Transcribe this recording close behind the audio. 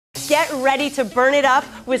get ready to burn it up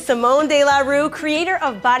with Simone De La Rue, creator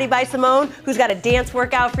of Body by Simone, who's got a dance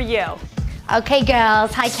workout for you. Okay,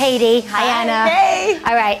 girls. Hi, Katie. Hi, Anna. Hey.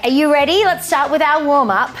 All right, are you ready? Let's start with our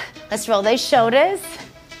warm-up. Let's roll those shoulders.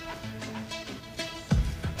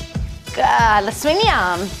 Good. Let's swing the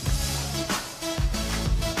arm.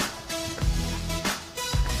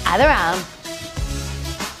 Other arm.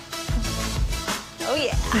 Oh,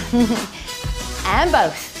 yeah. And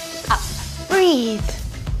both. Up. Breathe.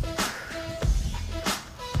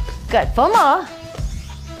 Good. 4 more.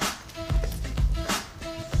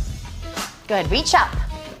 Good. Reach up.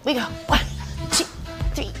 We go. 1, 2,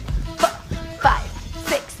 3, 4, 5,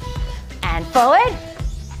 6. And forward.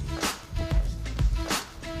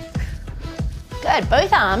 Good.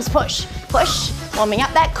 Both arms. Push. Push. Warming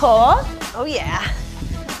up that core. Oh, yeah.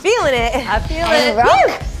 Feeling it. Up Feeling and it. rock.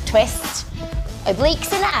 Woo. Twist.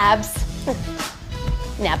 Obliques and abs.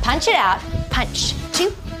 Now punch it out. Punch. 2,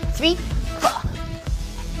 3, 4.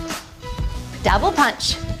 Double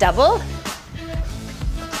punch. Double.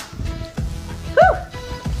 Woo.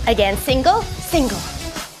 Again, single, single.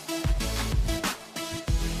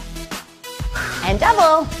 And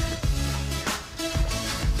double.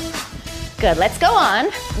 Good, let's go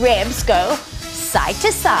on. Ribs go side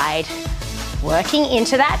to side. Working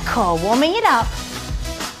into that core, warming it up.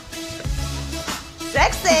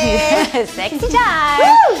 Sexy. Sexy time.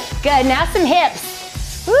 Woo. Good, now some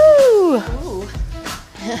hips. Woo. Ooh.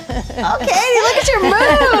 Okay, look at your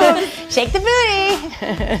move. Shake the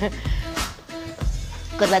booty.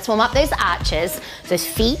 Good, let's warm up those arches. Those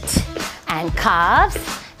feet and calves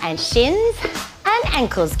and shins and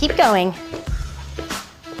ankles. Keep going.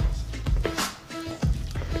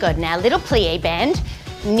 Good, now little plie bend.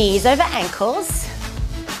 Knees over ankles.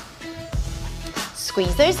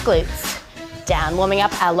 Squeeze those glutes. Down, warming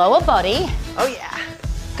up our lower body. Oh, yeah.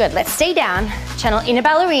 Good, let's stay down. Channel inner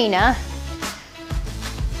ballerina.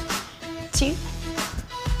 2.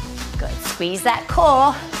 Good, squeeze that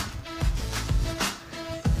core.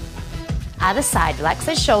 Other side, relax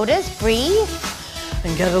those shoulders, breathe.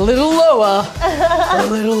 And get a little lower, a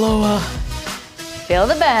little lower. Feel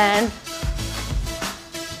the burn.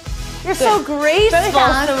 You're so graceful,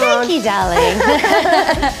 Simone. Thank you, darling.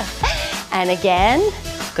 And again,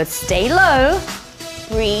 good, stay low,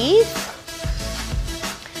 breathe.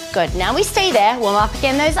 Good, now we stay there, warm up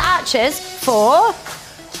again those arches. 4,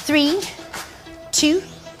 3, 2,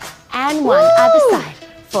 and 1. Woo! Other side.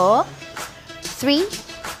 4, 3.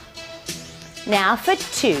 Now for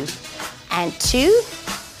 2. And 2,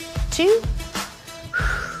 2.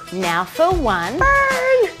 Now for 1.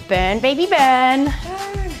 Burn. Burn, baby, burn.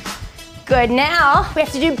 Burn. Good, now we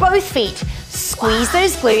have to do both feet. Squeeze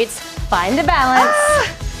those glutes, find the balance. Ah.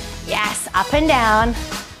 Yes, up and down.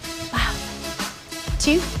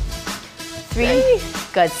 2, 3.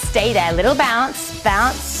 Good, stay there, little bounce,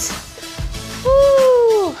 bounce.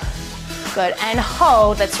 Woo. Good, and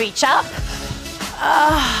hold, let's reach up.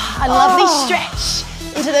 A lovely stretch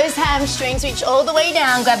into those hamstrings, reach all the way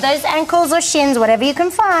down, grab those ankles or shins, whatever you can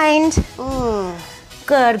find.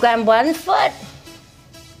 Good, grab one foot.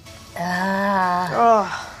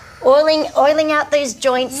 Oiling out those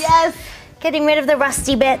joints. Yes. Getting rid of the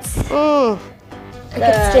rusty bits. I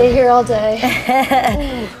could stay here all day.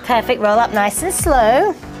 Perfect, roll up nice and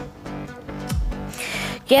slow.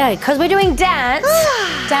 Yeah, because we're doing dance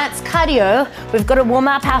cardio, we've got to warm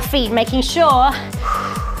up our feet, making sure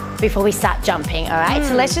before we start jumping, all right?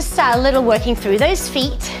 So let's just start a little working through those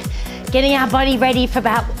feet, getting our body ready for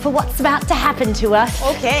what's about to happen to us.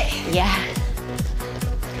 Okay. Yeah.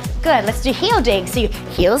 Good, let's do heel digs. So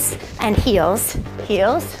heels and heels,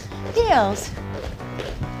 heels, heels.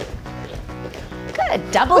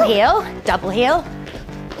 Good, double heel, double heel.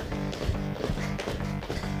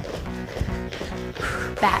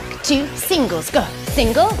 Back to singles, go,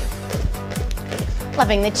 single.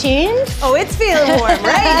 Loving the tune. Oh, it's feeling warm,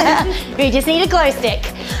 right? We just need a glow stick.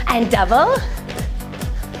 And double.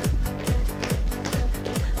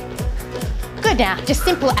 Good now, just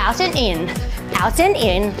simple out and in, out and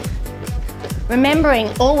in. Remembering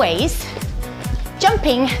always,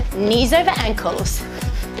 jumping knees over ankles.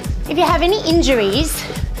 If you have any injuries,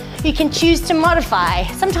 you can choose to modify.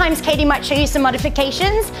 Sometimes Katie might show you some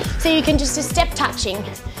modifications, so you can just do step touching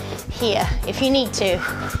here if you need to.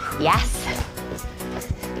 Yes.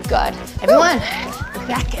 Good. Everyone, look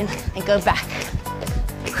back and go back.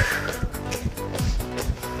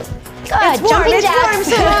 Good. It's warm, Jumping it's jacks. warm,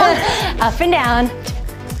 Simone. Up and down.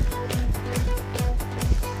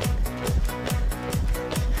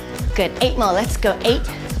 Good. 8 more. Let's go. 8,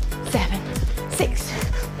 7, 6,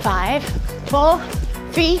 5, 4,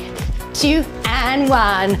 3, 2, and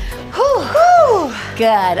 1. Whew.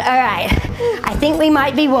 Good, all right. I think we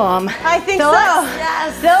might be warm. I think Thoughts? so.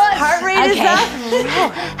 Yes. Thoughts? Heart rate is up.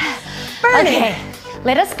 Burning. Okay,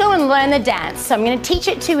 let us go and learn the dance. So I'm gonna teach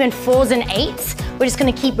it to you in 4s and 8s. We're just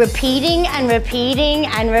gonna keep repeating and repeating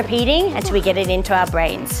and repeating until we get it into our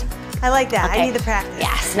brains. I like that. Okay. I need the practice.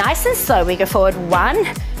 Yes, nice and slow. We go forward, 1,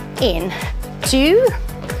 in, 2,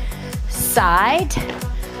 side,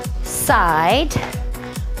 side,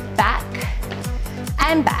 back,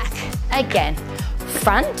 and back. Again,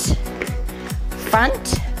 front,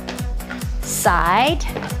 front, side,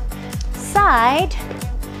 side,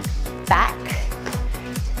 back,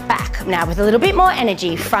 back. Now with a little bit more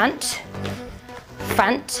energy, front,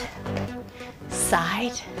 front,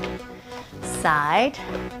 side, side,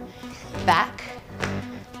 back,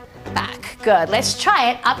 back. Good, let's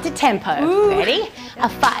try it up to tempo. Ooh. Ready? A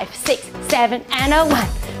 5, 6, 7, and a 1,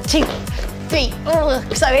 2, 3. Oh,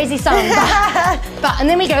 so easy song. And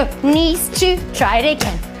then we go knees 2, try it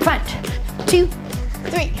again. Front, 2,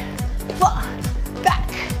 3, 4, back.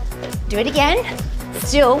 Do it again.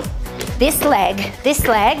 Still, this leg.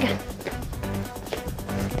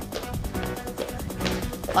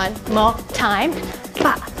 One more time.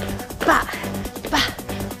 Ba, ba, ba,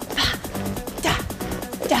 ba, da,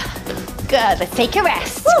 da. Good, let's take a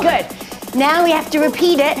rest. Woo. Good. Now we have to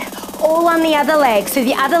repeat it all on the other leg. So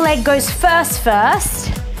the other leg goes first,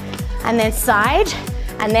 and then side,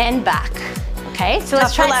 and then back. Okay, so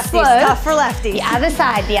let's try it slow. Tough for lefties. The other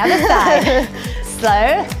side,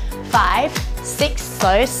 Slow, 5, 6,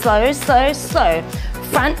 slow, slow, slow, slow.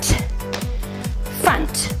 Front,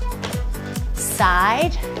 front,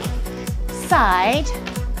 side, side,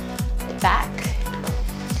 back,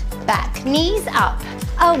 back. Knees up.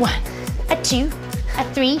 A 1, a 2, a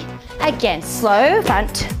 3. Again, slow,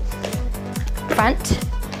 front, front,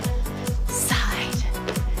 side,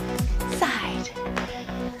 side,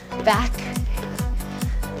 back,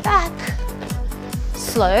 back.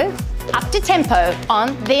 Slow, up to tempo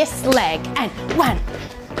on this leg. And 1,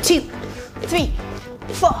 2, 3,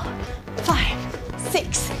 4, 5,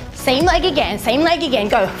 6. Same leg again,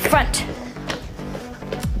 go front.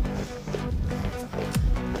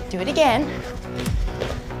 Do it again.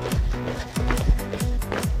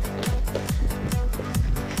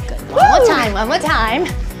 Good, one more time.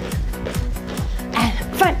 And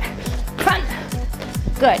front, front.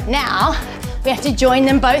 Good, now we have to join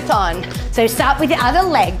them both on. So start with the other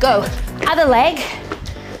leg, go. Other leg.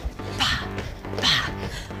 Ba, ba,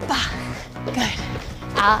 ba. Good.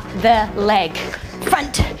 Other leg.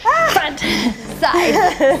 Front, front, side,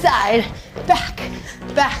 side, back,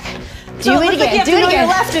 back. Do it again, do it again.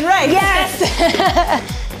 Left and right. Yes.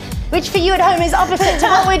 Which for you at home is opposite to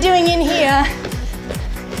what we're doing in here.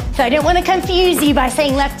 So I don't want to confuse you by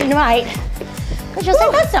saying left and right. Because you'll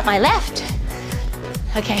say, that's not my left.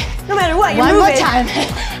 Okay. No matter what, you're moving. One more time.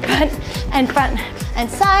 Front, and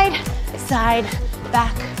side, side,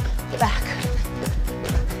 back, back.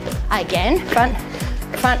 Again, front,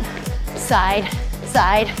 front, side,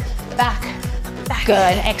 side, back, back.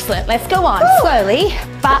 Good, excellent. Let's go on. Woo. Slowly.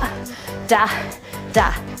 Ba, da,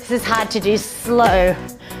 da. This is hard to do slow.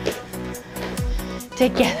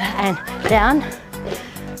 Together and down.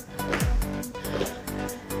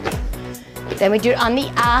 Then we do it on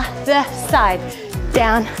the other side.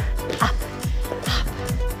 Down, up, up,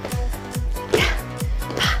 down,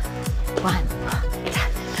 1,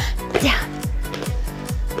 down.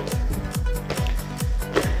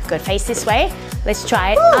 Good, face this way. Let's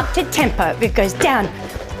try it. Woo. Up to tempo. It goes down,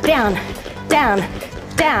 down, down,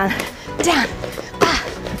 down, down,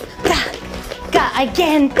 down.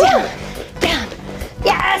 Again, down, down.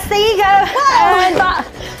 Yes, there you go. Whoa. And ba,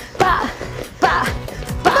 ba, ba,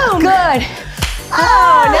 ba. Boom. Good.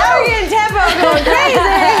 Oh, now we're getting tempo going crazy.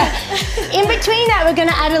 In between that, we're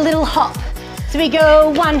gonna add a little hop. So we go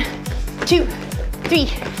 1, 2,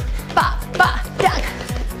 3, ba, ba, da,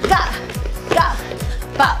 da, da,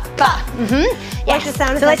 ba, ba. Yes. Like the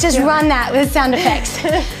sound so let's just too. run that with sound effects.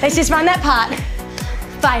 Let's just run that part.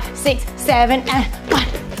 5, 6, 7, and 1,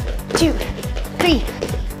 2, 3,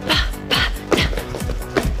 ba, ba, da.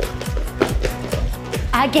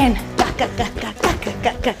 Again. Ga, ga, ga, ga, ga,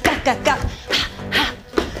 ga, ga, ga, ga, ga.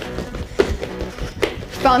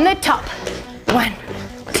 From the top. 1,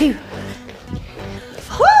 2,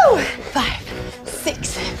 4, 5,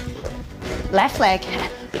 6. Left leg.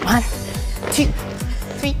 1, 2,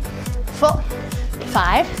 3, 4,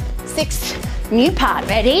 5, 6. New part.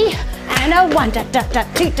 Ready? And a 1, da, da, da,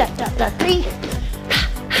 2, da, da, da, 3.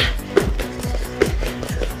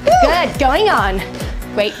 Good. Going on.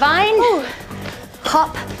 Grapevine. Ooh.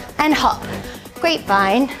 Hop and hop.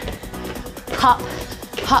 Grapevine. Hop,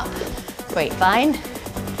 hop. Grapevine.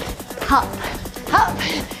 hop, hop.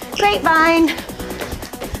 Grapevine.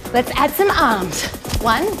 Let's add some arms.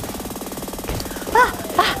 1.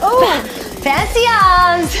 Oh, fancy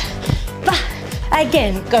arms.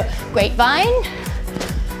 Again, go grapevine.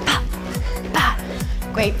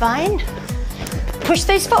 Grapevine. Push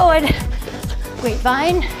those forward.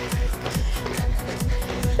 Grapevine.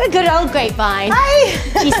 The good old grapevine. Hi.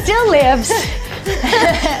 She still lives.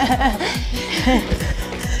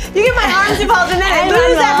 You get my arms involved and then I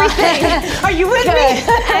lose everything. Are you with me?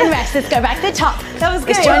 And rest. Let's go back to the top. That was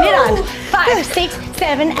good. Let's join it on. 5, 6,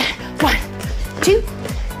 7, 1, 2,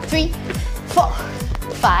 3, 4,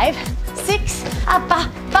 5, 6.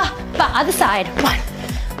 Other side. 1,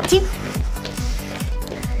 2.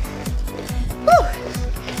 Woo.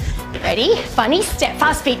 Ready? Funny step.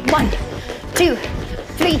 Fast feet. 1, 2,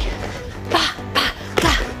 3.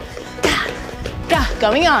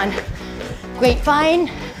 Going on. Grapevine.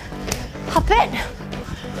 Hop it.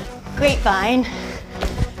 Grapevine.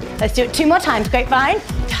 Let's do it 2 more times. Grapevine.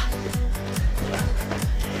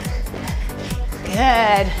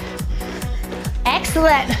 Good.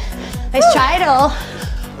 Excellent. Let's try it all.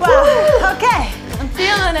 Wow. Okay. I'm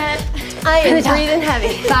feeling it. I am breathing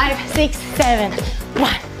heavy. 5, 6, 7.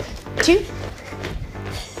 1, 2.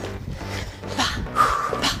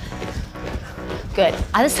 Good.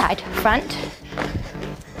 Other side. Front.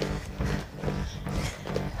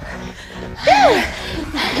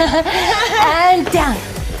 And down.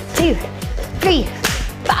 2, 3.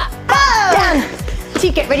 Down.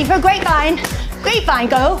 2. Get ready for a grapevine. Grapevine.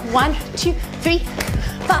 Go. 1, 2, 3.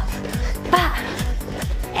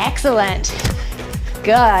 Excellent.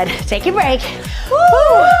 Good. Take a break.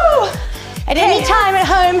 Woo. At any time at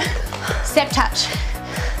home, step touch.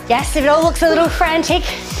 Yes, if it all looks a little frantic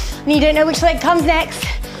and you don't know which leg comes next,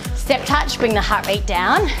 step touch, bring the heart rate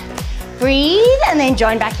down. Breathe and then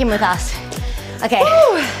join back in with us. Okay,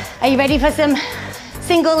 are you ready for some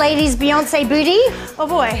single ladies Beyonce booty? Oh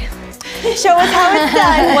boy. Show us how it's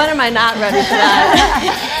done. When am I not ready for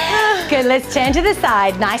that? Good, let's turn to the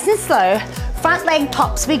side, nice and slow. Front leg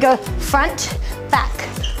pops, we go front, back,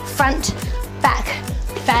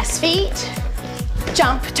 fast feet,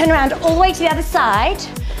 jump, turn around all the way to the other side.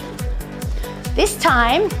 This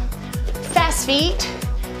time, fast feet,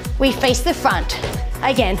 we face the front.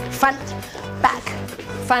 Again, front, back,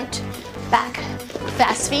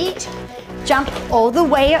 fast feet, jump all the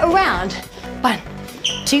way around. 1,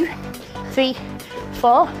 2, 3,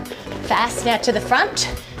 4, fast, now to the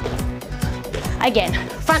front. Again,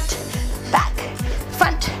 front, back,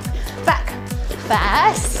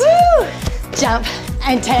 fast. Woo! Jump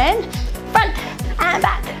and turn, front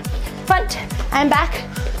and back,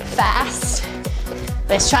 fast.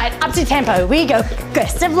 Let's try it up to tempo. We go,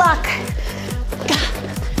 best of luck.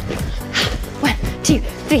 1, 2,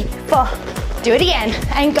 3, 4. Do it again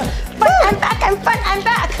and go front and back and front and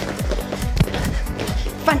back.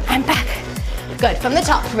 Front and back. Good, from the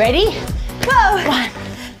top, ready? Go. 1,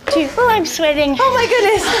 2, oh, I'm sweating. Oh my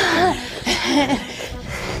goodness.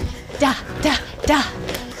 Da.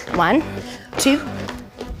 1, 2.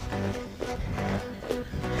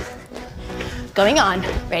 Going on,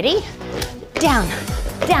 ready? Down.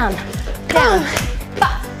 Ba.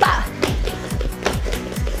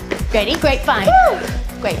 Ready, grapevine. Woo.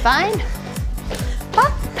 Grapevine.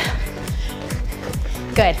 Up.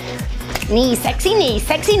 Good. Knees, sexy knees.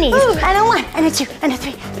 Ooh. And a 1, and a 2, and a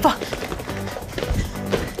 3, 4.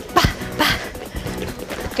 Ba.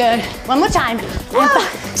 Good. One more time. And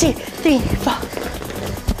 2, 3, 4.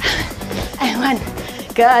 And 1.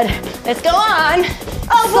 Good. Let's go on.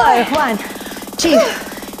 Oh boy. Slow. 1, 2,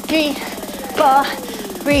 3, 4.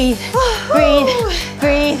 Breathe.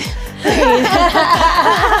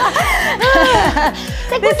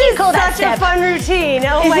 This is such a fun routine.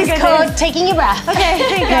 Oh my goodness. This is called taking a breath. Okay,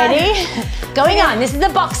 thank God. Ready? Going on. This is the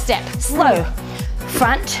box step. Slow.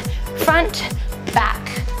 Front, back,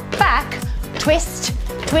 twist.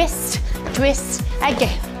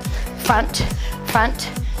 Again. Front,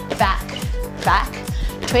 back,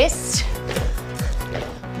 twist.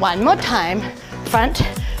 One more time. Front,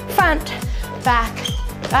 back.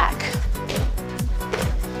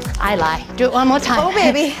 I lie. Do it one more time. Oh,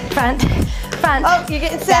 baby. Front. Oh, you're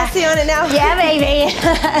getting sassy on it now. Yeah, baby.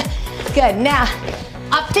 Good. Now,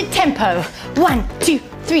 up to tempo. 1, 2,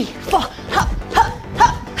 3, 4. Hop.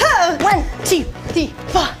 1, 2, 3,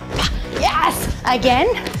 4. Yes. Again.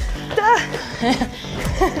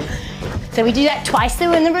 So we do that twice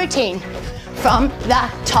though in the routine. From the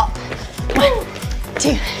top. 1,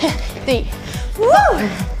 2, 3. Woo!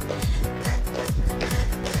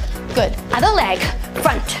 Good. Other leg.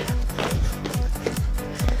 Front.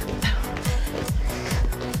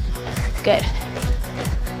 Good.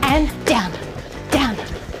 and down, down,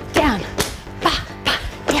 down, ba, ba,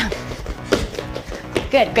 down.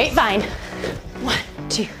 Good, grapevine. 1,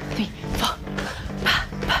 2, 3, 4, ba,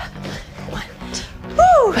 ba. 1, 2.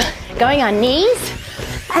 Woo! Going on knees.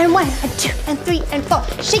 And 1 and 2 and 3 and 4.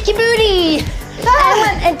 Shake your booty. And 1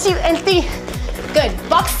 and 2 and 3. Good.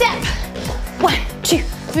 Box step. 1, 2,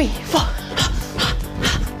 3, 4.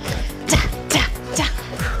 Da, da, da.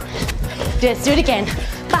 Let's do it again.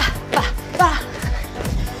 Ba, ba, ba.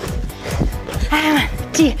 And 1,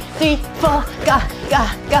 2, 3, 4. Go, go,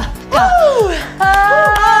 go, go.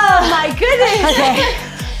 Oh my goodness. Okay.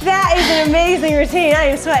 That is an amazing routine. I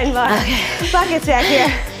am sweating buckets back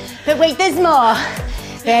here. But wait, there's more.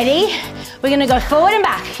 Ready? We're gonna go forward and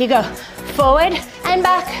back. You go forward and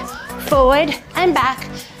back, forward and back.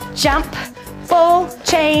 Jump, full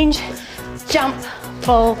change, jump,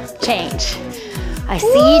 full change. I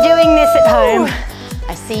see you doing this at home.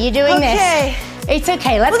 I see you doing this. It's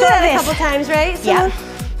okay, let's go do like that this. a couple times, right? So Yeah.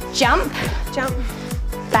 Jump, jump,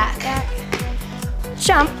 back,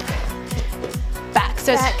 jump, back.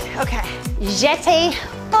 So back. Okay. it's jeté,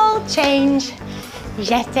 full change,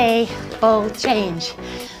 jeté, full change.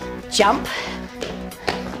 Jump,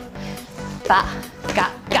 ba, ga,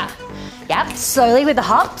 ga. Yep, slowly with the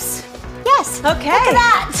hops. Yes, Okay. look at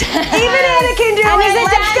that. Even Anna can do Anna's it. a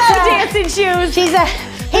Let's go, dancer. dancing shoes. She's a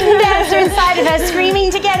hidden dancer inside of her,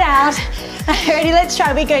 screaming to get out. Ready, let's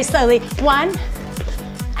try. We go slowly. 1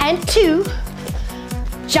 and 2.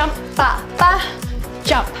 Jump, ba, ba,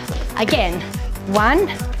 jump. Again. 1,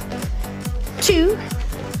 2.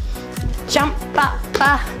 Jump, ba,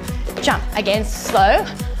 ba, jump. Again, slow.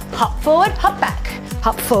 Hop forward, hop back.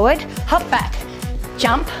 Hop forward, hop back.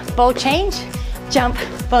 Jump, ball change. Jump,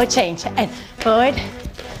 ball change. And forward,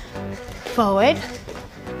 forward.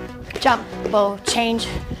 Jump, ball change.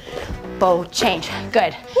 Ball change.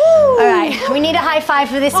 Good. Woo. All right, we need a high five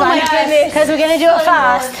for this Oh one. my goodness. Because we're gonna do it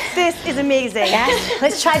fast. This is amazing. Yes.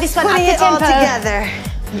 Let's try this one Putting up it the all tempo. together.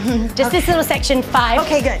 Just this little section. 5.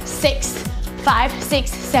 Okay, good. 6, 5,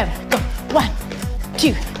 6, 7. Go. 1,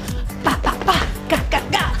 2. Ba ba ba. Ga ga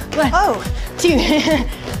ga. 1, Oh. 2.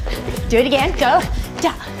 Do it again. Go.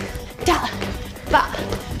 Da da. Ba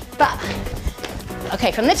ba.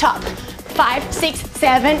 Okay, from the top. 5, 6,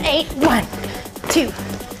 7, 8. 1, 2,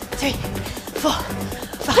 3, 4,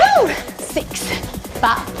 5, 6.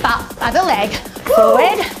 Ba ba. Other leg.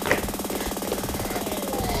 Forward.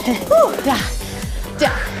 Da da.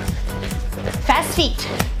 Fast feet.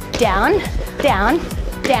 Down, down,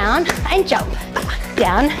 down, and jump.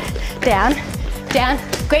 Down, down, down.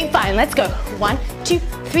 Grapevine. Let's go. 1, 2,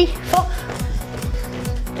 3, 4.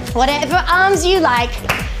 Whatever arms you like.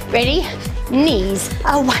 Ready? Knees.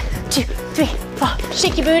 1, 2, 3, 4.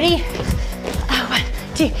 Shake your booty. 1,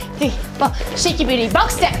 2, 3, 4. Shake your booty.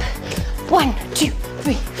 Box step. 1, 2,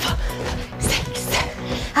 3, 4, 6.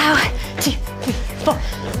 1, 2, 3, 4.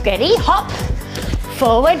 Ready? Hop.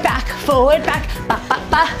 Forward, back, forward, back. Ba, ba,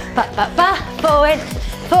 ba, ba, ba, ba. Forward,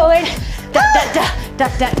 forward. Da, da, da, da,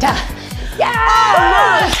 da, da.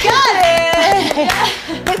 Yeah! Got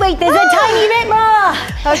it. Wait, there's a tiny bit more.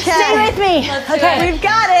 Okay. Stay with me. Okay. We've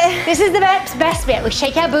got it. This is the best bit. We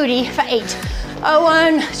shake our booty for 8.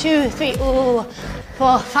 1, 2, 3,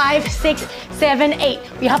 4, 5, 6, 7, 8.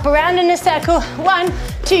 We hop around in a circle. 1,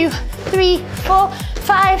 2, 3, 4,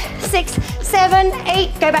 5, 6, 7,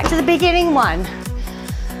 8. Go back to the beginning. 1.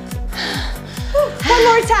 One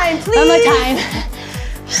more time, please. One more time.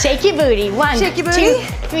 Shake your booty. 1, Shake your booty. 2,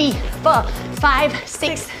 3, 4, 5,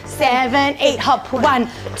 6, 7, 8. Hop. 1,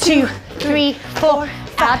 2, 3, 4.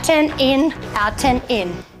 Out and in. Out and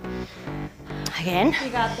in. Again. You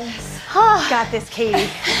got this. Got this, Katie.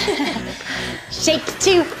 Shake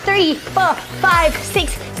 2, 3, 4, 5,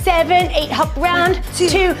 6, 7, 8. Hop round.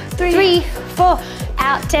 2, 3, 4.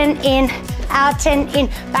 Out and in. Out and in.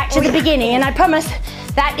 Back to the beginning. And I promise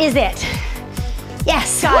that is it.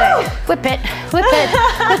 Yes. Got it. Whip it. Whip it.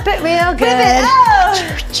 Whip it real good. Whip it. Oh.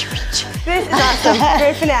 This is awesome.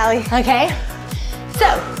 Great finale. Okay. So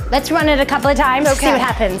let's run it a couple of times. See Okay. what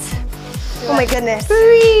happens. Oh my goodness.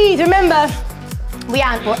 Breathe. Remember, we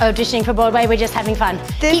aren't auditioning for Broadway. We're just having fun.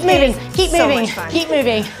 This Keep moving. is Keep so moving. much fun. Keep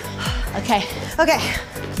moving. Okay. Okay.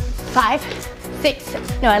 5, 6.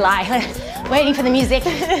 No, I lie. Waiting for the music.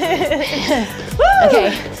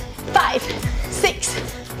 Okay. 5, 6,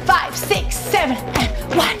 5, 6, 7, and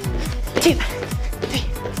 1, 2, 3.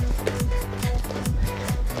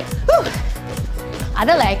 Woo.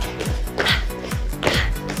 Other leg.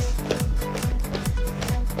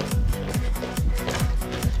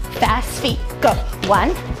 Fast feet. Go. 1,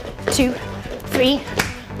 2, 3.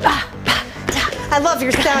 Ba, ba, da. I love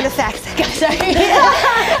your sound effects. Sorry.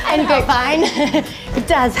 And grapevine. It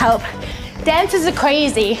does help. Dancers are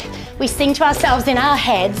crazy. We sing to ourselves in our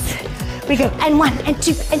heads. We go, and 1, and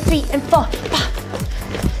 2, and 3, and 4, 5.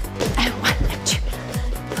 And 1, and 2.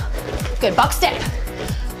 Good, box step.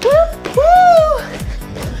 Woo, woo.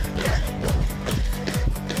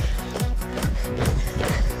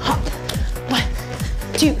 Hop. 1,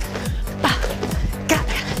 2, got.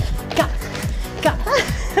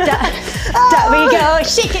 We go,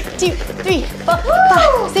 shake it, 2, 3, 4,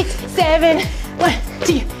 5, 6, 7. 1,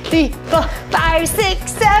 2, 3, 4, 5,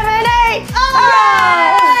 6, 7, 8.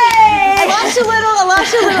 I lost you a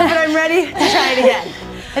little, but I'm ready to try it again.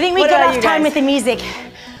 I think we got off time with the music.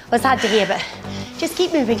 It was hard to hear, but just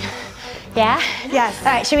keep moving. Yeah? Yes.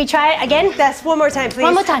 All right, should we try it again? Yes, one more time, please.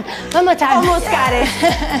 One more time. Almost got it.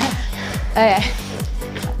 Okay.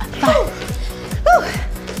 5. Woo.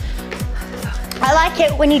 I like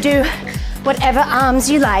it when you do whatever arms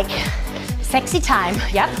you like. Sexy time.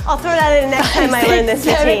 Yep. I'll throw that in next time I learn this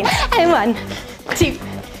routine. And 1, 2,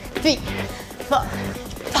 3, 4,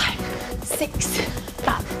 5, 6.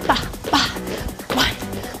 1,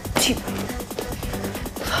 2, 4,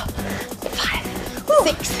 5,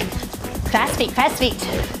 6. Fast feet.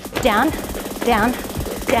 Down.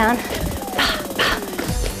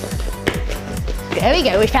 There we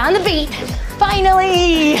go. We found the beat.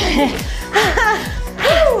 Finally.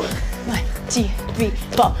 1, 2, 3,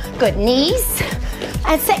 4. Good. Knees.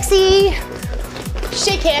 And sexy.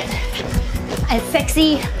 Shake it. And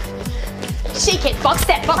sexy. Shake it. Box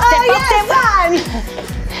step. 1.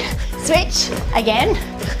 Switch. Again.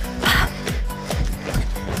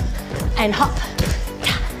 And hop.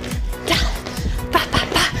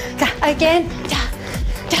 Again.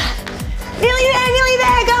 Nearly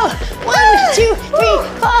there. Go. 1, 2, 3,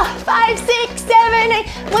 4, 5, 6, 7, 8.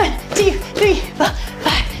 1, 2, 3, 4,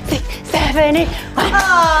 5, 6, 7, 8. 1.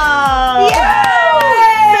 Oh! Yay!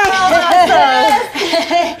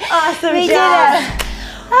 Awesome We job. did it.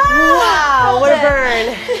 Wow, what a burn.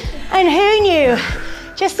 And who knew?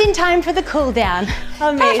 Just in time for the cool down.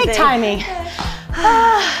 Amazing. Perfect timing.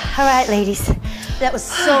 All right, ladies. That was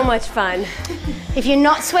so much fun. If you're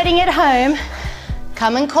not sweating at home,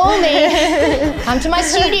 come and call me. Come to my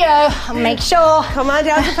studio. I'll make sure. Come on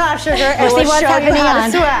down to Pop Sugar and We'll see we'll what's show you happening how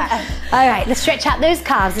on. to sweat. All right, let's stretch out those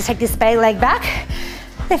calves. Let's take this bay leg back.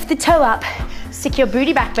 Lift the toe up. Stick your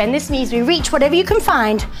booty back. Bend this knees. We reach whatever you can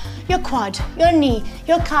find. Your quad, your knee,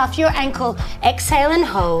 your calf, your ankle. Exhale and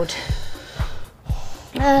hold.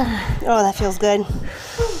 Oh, that feels good.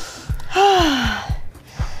 I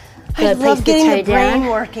Good, love place the getting toe the brain down.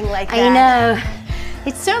 working like that. I know.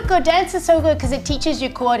 It's so good. Dance is so good because it teaches you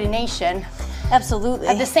coordination. Absolutely.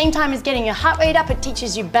 At the same time as getting your heart rate up, it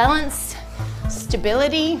teaches you balance,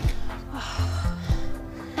 stability.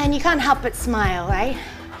 And you can't help but smile, right?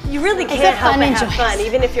 You really It's can't a help fun but and have joyous. fun,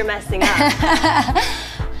 even if you're messing up.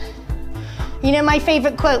 You know my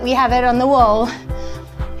favorite quote, we have it on the wall,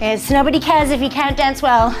 is nobody cares if you can't dance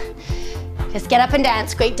well. Just get up and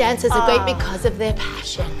dance. Great dancers are great because of their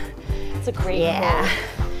passion. It's a great Yeah.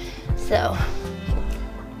 So.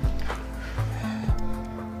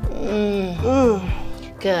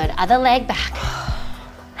 Good. Other leg back.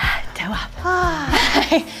 Toe up.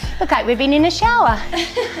 Look like we've been in a shower.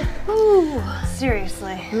 Ooh,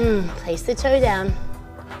 seriously. Place the toe down.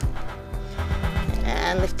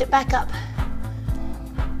 And lift it back up.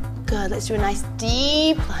 Good. Let's do a nice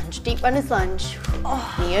deep lunge, deep runner's lunge.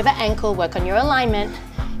 Knee over ankle. Work on your alignment.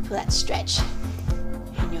 Feel that stretch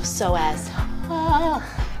in your psoas.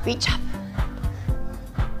 Reach up.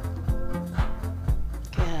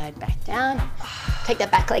 Good. Back down. Take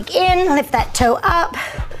that back leg in. Lift that toe up.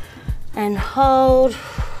 And hold.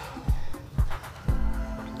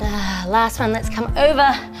 Last one. Let's come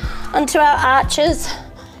over onto our arches.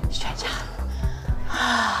 Stretch out.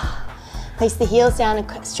 Place the heels down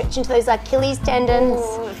and stretch into those Achilles tendons.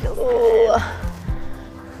 Ooh, it feels good.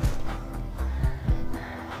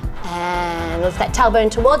 And lift that tailbone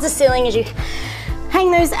towards the ceiling as you hang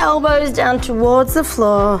those elbows down towards the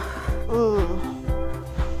floor.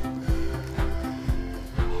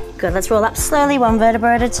 Good, let's roll up slowly, one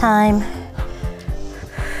vertebra at a time.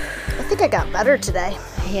 I think I got better today.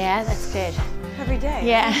 Yeah, that's good. Every day.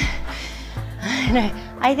 Yeah. No,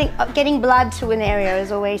 I think getting blood to an area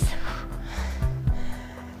is always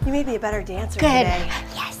You made me a better dancer good. today.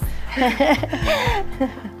 Yes.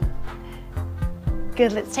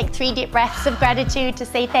 Good, let's take 3 deep breaths of gratitude to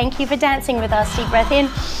say thank you for dancing with us. Deep breath in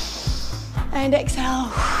and exhale.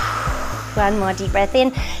 One more deep breath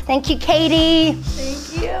in. Thank you, Katie.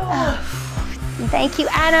 Thank you. Thank you,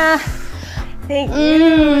 Anna. Thank you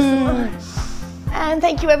so much. And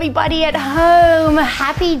thank you everybody at home.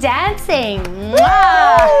 Happy dancing.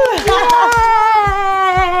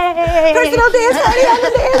 Personal dance party on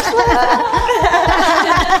the dance floor.